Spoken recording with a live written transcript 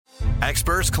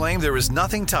Experts claim there is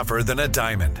nothing tougher than a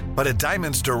diamond. But at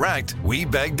Diamonds Direct, we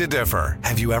beg to differ.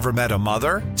 Have you ever met a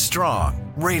mother?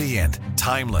 Strong, radiant,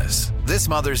 timeless. This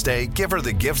Mother's Day, give her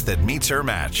the gift that meets her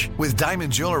match. With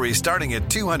diamond jewelry starting at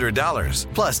 $200.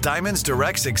 Plus Diamonds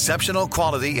Direct's exceptional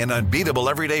quality and unbeatable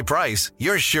everyday price,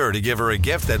 you're sure to give her a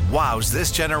gift that wows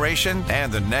this generation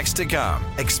and the next to come.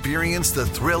 Experience the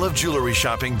thrill of jewelry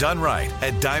shopping done right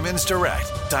at Diamonds Direct.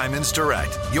 Diamonds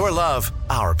Direct. Your love,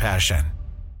 our passion.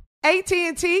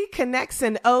 AT&T connects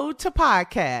an ode to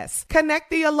podcasts.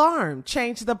 Connect the alarm.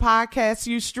 Change the podcast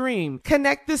you stream.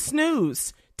 Connect the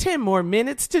snooze. 10 more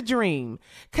minutes to dream.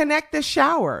 Connect the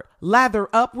shower. Lather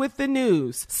up with the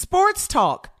news. Sports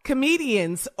talk,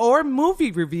 comedians, or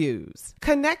movie reviews.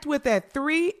 Connect with that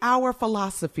 3-hour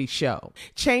philosophy show.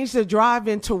 Change the drive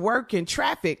into work in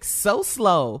traffic so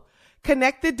slow.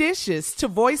 Connect the dishes to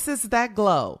voices that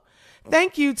glow.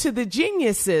 Thank you to the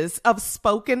geniuses of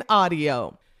spoken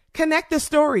audio. Connect the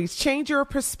stories, change your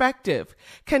perspective.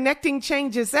 Connecting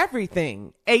changes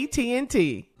everything.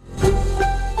 AT&T.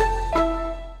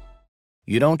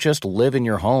 You don't just live in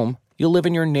your home, you live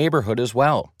in your neighborhood as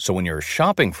well. So when you're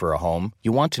shopping for a home,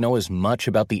 you want to know as much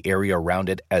about the area around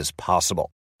it as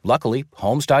possible. Luckily,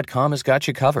 Homes.com has got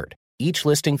you covered. Each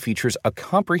listing features a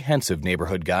comprehensive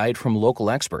neighborhood guide from local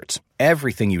experts.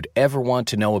 Everything you'd ever want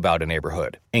to know about a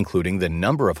neighborhood, including the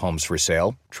number of homes for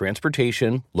sale,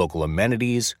 transportation, local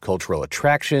amenities, cultural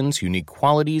attractions, unique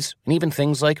qualities, and even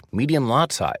things like median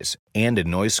lot size and a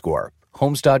noise score.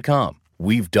 Homes.com.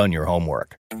 We've done your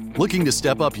homework. Looking to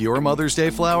step up your Mother's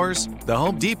Day flowers? The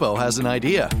Home Depot has an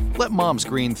idea. Let Mom's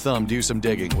green thumb do some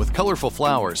digging with colorful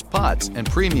flowers, pots, and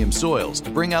premium soils to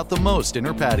bring out the most in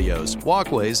her patios,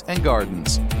 walkways, and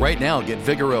gardens. Right now, get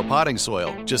Vigoro potting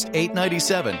soil, just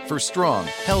 $8.97 for strong,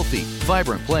 healthy,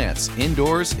 vibrant plants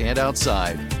indoors and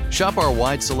outside. Shop our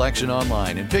wide selection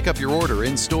online and pick up your order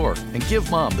in-store and give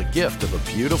Mom the gift of a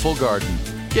beautiful garden.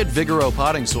 Get Vigoro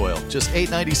potting soil, just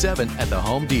 $8.97 at the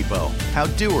Home Depot. How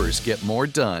doers get more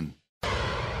done.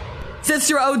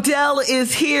 Sister Odell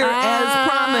is here as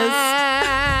promised.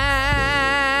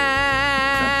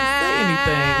 Not to say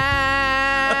anything.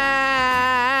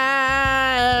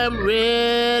 I'm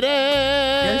ready.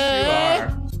 Yes, you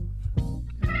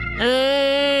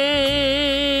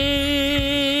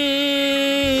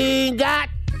Ain't got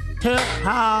to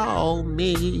call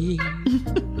me.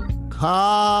 'Cause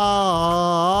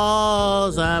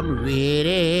I'm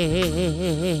ready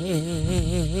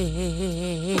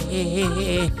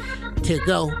to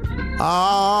go.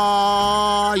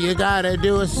 All you gotta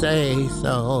do is say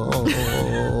so.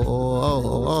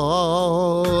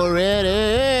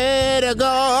 Ready to go.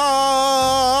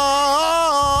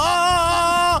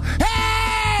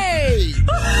 Hey!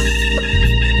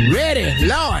 Ready,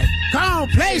 Lord. Come on,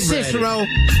 play Cicero.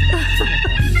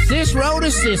 Cicero to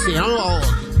Sissy. Oh,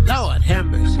 Lord have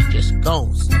mercy. Just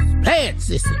go. Play it,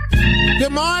 Sissy.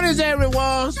 Good morning,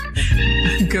 everyone.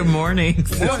 Good morning.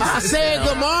 I said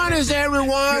good morning,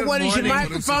 everyone. What is your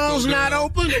microphones not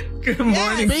open? Good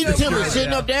morning. Speak to me.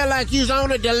 Sitting up there like you's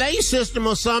on a delay system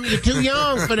or something. You're too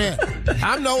young for that.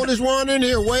 I'm the oldest one in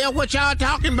here. Well, what y'all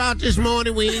talking about this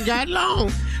morning? We ain't got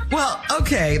long. Well,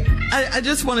 okay. I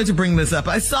just wanted to bring this up.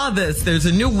 I saw this. There's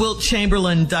a new Wilt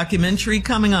Chamberlain documentary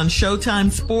coming on Showtime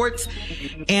Sports,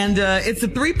 and it's a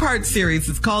 3-part series.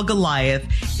 It's called Goliath.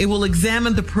 It will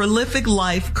examine the prolific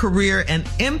life, career, and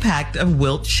impact of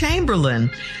Wilt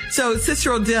Chamberlain. So,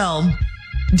 Sister Odell,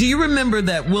 do you remember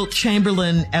that Wilt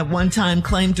Chamberlain at one time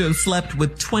claimed to have slept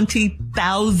with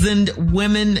 20,000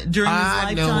 women during his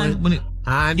lifetime? When he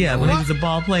was a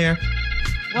ball player.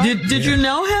 Did you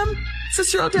know him?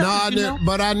 Sister Odell, no,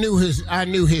 but I knew his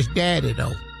daddy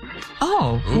though.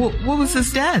 Oh, what was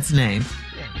his dad's name?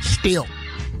 Stilt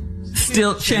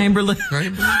Chamberlain.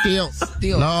 Stilt.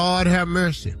 Lord have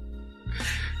mercy.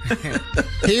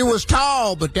 He was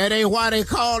tall, but that ain't why they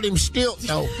called him Stilt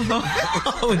though.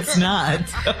 Oh, it's not.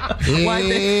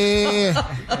 Yeah.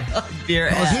 Dear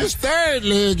Because his third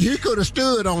leg, he could have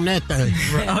stood on that thing.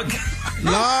 Okay.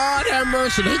 Lord have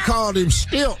mercy, they called him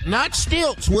Stilt. Not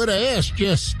Stilts with a S,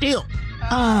 just Stilt.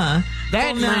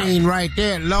 That name right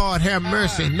there, Lord have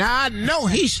mercy. Now, I know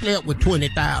he slept with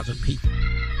 20,000 people.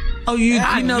 Oh, you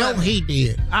know that? He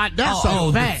did. That's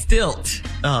a fact. Stilt.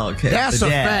 Oh, okay. That's a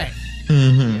fact.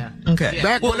 Mm-hmm. Yeah. Okay.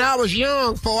 Back when I was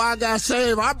young, before I got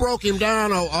saved, I broke him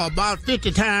down about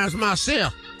 50 times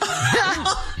myself.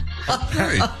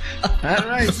 Okay. All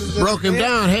right. Broke him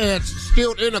down, had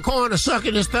Stilt in the corner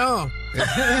sucking his thumb.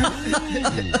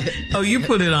 Oh, you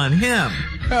put it on him.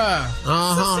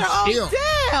 Stilt.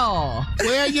 Well,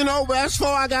 that's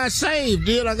before I got saved,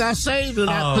 I got saved and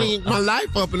I cleaned my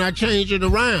life up and I changed it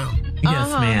around. Yes,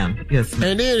 ma'am. Yes,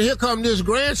 ma'am. And then here come this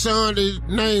grandson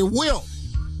named Wilt.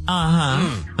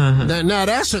 Now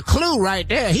that's a clue right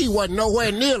there. He wasn't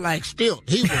nowhere near like Stilt.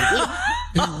 He was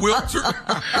Wilt.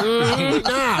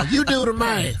 Now, you do the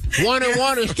math. 1 and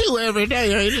 1 is 2 every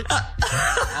day, ain't it?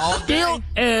 Stilt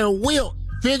and Wilt.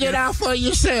 Figure it out for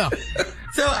yourself.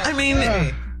 So, I mean,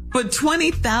 but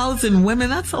 20,000 women,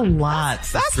 that's a lot.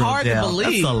 That's hard to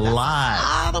believe. That's a lot.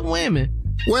 A lot of women.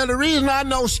 Well, the reason I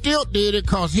know Stilt did it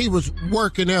because he was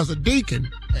working as a deacon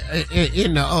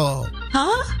in the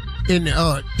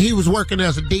he was working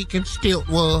as a deacon. Stilt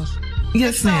was.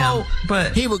 Yes, ma'am.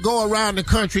 But he would go around the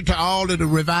country to all of the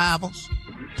revivals.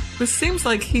 It seems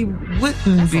like he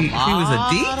wouldn't be. He was a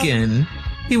deacon.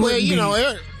 He wouldn't he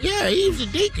was a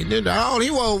deacon. And all he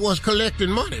was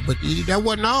collecting money, but that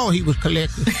wasn't all he was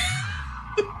collecting.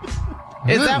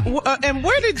 And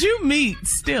where did you meet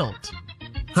Stilt?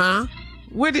 Huh?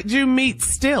 Where did you meet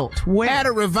Stilt? Where? At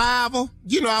a revival.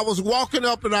 I was walking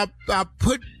up and I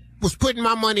was putting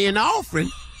my money in the offering.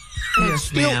 And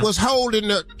Stilt was holding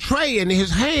the tray and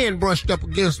his hand brushed up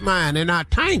against mine and I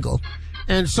tangled.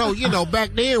 And so,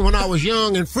 back then when I was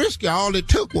young and frisky, all it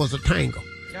took was a tangle.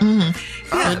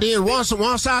 Mm-hmm. Yeah. And then once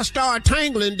I start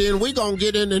tangling, then we gonna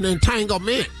get in an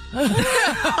entanglement.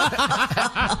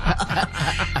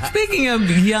 Speaking of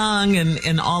young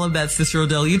and all of that, Sister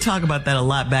Odell, you talk about that a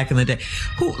lot back in the day.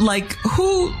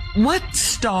 What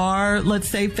star, let's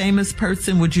say famous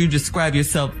person, would you describe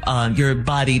yourself, your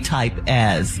body type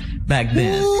as back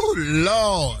then? Ooh,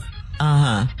 Lord.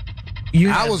 I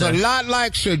was a lot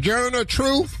like Sojourner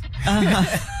Truth.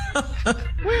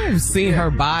 Where have you seen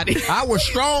her body? I was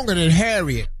stronger than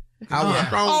Harriet. I was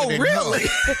stronger than really?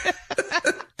 her.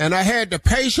 And I had the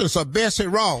patience of Bessie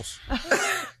Ross.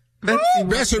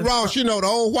 Bessie Ross, the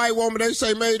old white woman they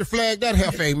say made the flag. That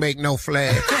heifer ain't make no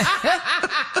flag.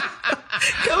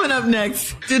 Coming up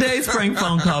next, today's prank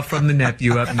phone call from the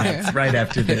nephew up next, right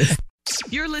after this.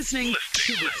 You're listening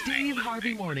to the Steve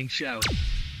Harvey Morning Show.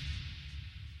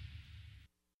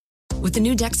 With the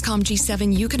new Dexcom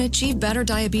G7, you can achieve better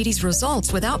diabetes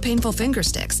results without painful finger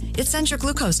sticks. It sends your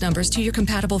glucose numbers to your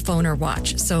compatible phone or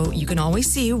watch, so you can always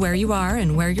see where you are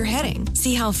and where you're heading.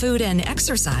 See how food and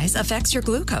exercise affects your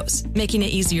glucose, making it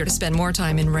easier to spend more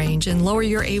time in range and lower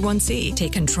your A1C.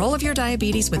 Take control of your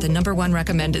diabetes with the #1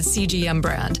 recommended CGM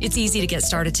brand. It's easy to get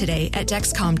started today at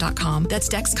Dexcom.com. That's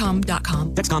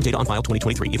Dexcom.com. Dexcom data on file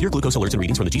 2023. If your glucose alerts and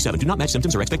readings from the G7 do not match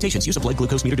symptoms or expectations, use a blood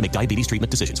glucose meter to make diabetes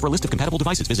treatment decisions. For a list of compatible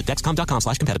devices, visit Dexcom.com/compatibility.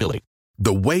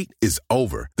 The wait is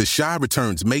over. The Chi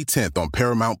returns May 10th on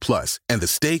Paramount Plus, and the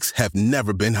stakes have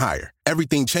never been higher.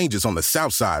 Everything changes on the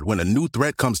South Side when a new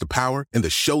threat comes to power in the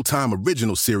Showtime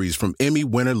original series from Emmy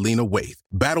winner Lena Waithe.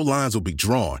 Battle lines will be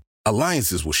drawn,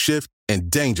 alliances will shift,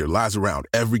 and danger lies around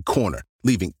every corner,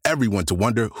 leaving everyone to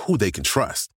wonder who they can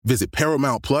trust. Visit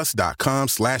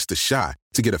ParamountPlus.com/The Chi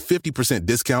to get a 50%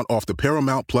 discount off the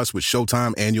Paramount Plus with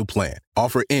Showtime annual plan.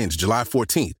 Offer ends July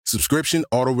 14th. Subscription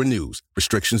auto-renews.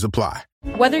 Restrictions apply.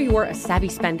 Whether you're a savvy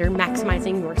spender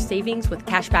maximizing your savings with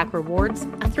cashback rewards,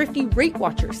 a thrifty rate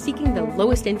watcher seeking the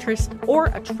lowest interest, or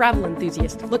a travel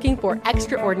enthusiast looking for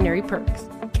extraordinary perks,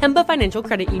 Kemba Financial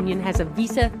Credit Union has a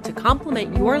visa to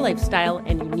complement your lifestyle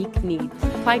and unique needs.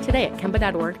 Apply today at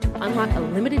Kemba.org to unlock a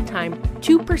limited time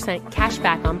 2% cash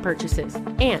back on purchases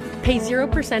and pay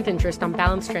 0% interest on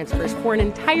balance transfers for an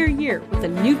entire year with a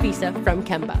new visa from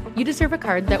Kemba. You deserve a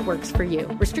card that works for you.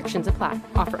 Restrictions apply.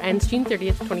 Offer ends June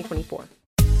 30th, 2024.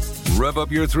 Rev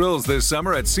up your thrills this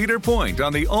summer at Cedar Point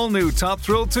on the all-new Top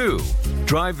Thrill 2.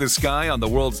 Drive the sky on the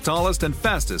world's tallest and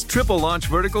fastest triple-launch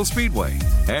vertical speedway.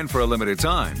 And for a limited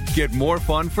time, get more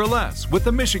fun for less with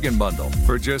the Michigan Bundle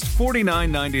for just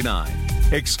 $49.99.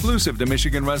 Exclusive to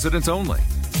Michigan residents only.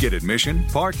 Get admission,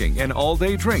 parking, and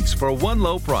all-day drinks for one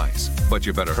low price. But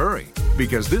you better hurry,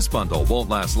 because this bundle won't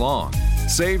last long.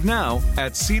 Save now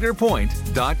at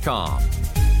cedarpoint.com.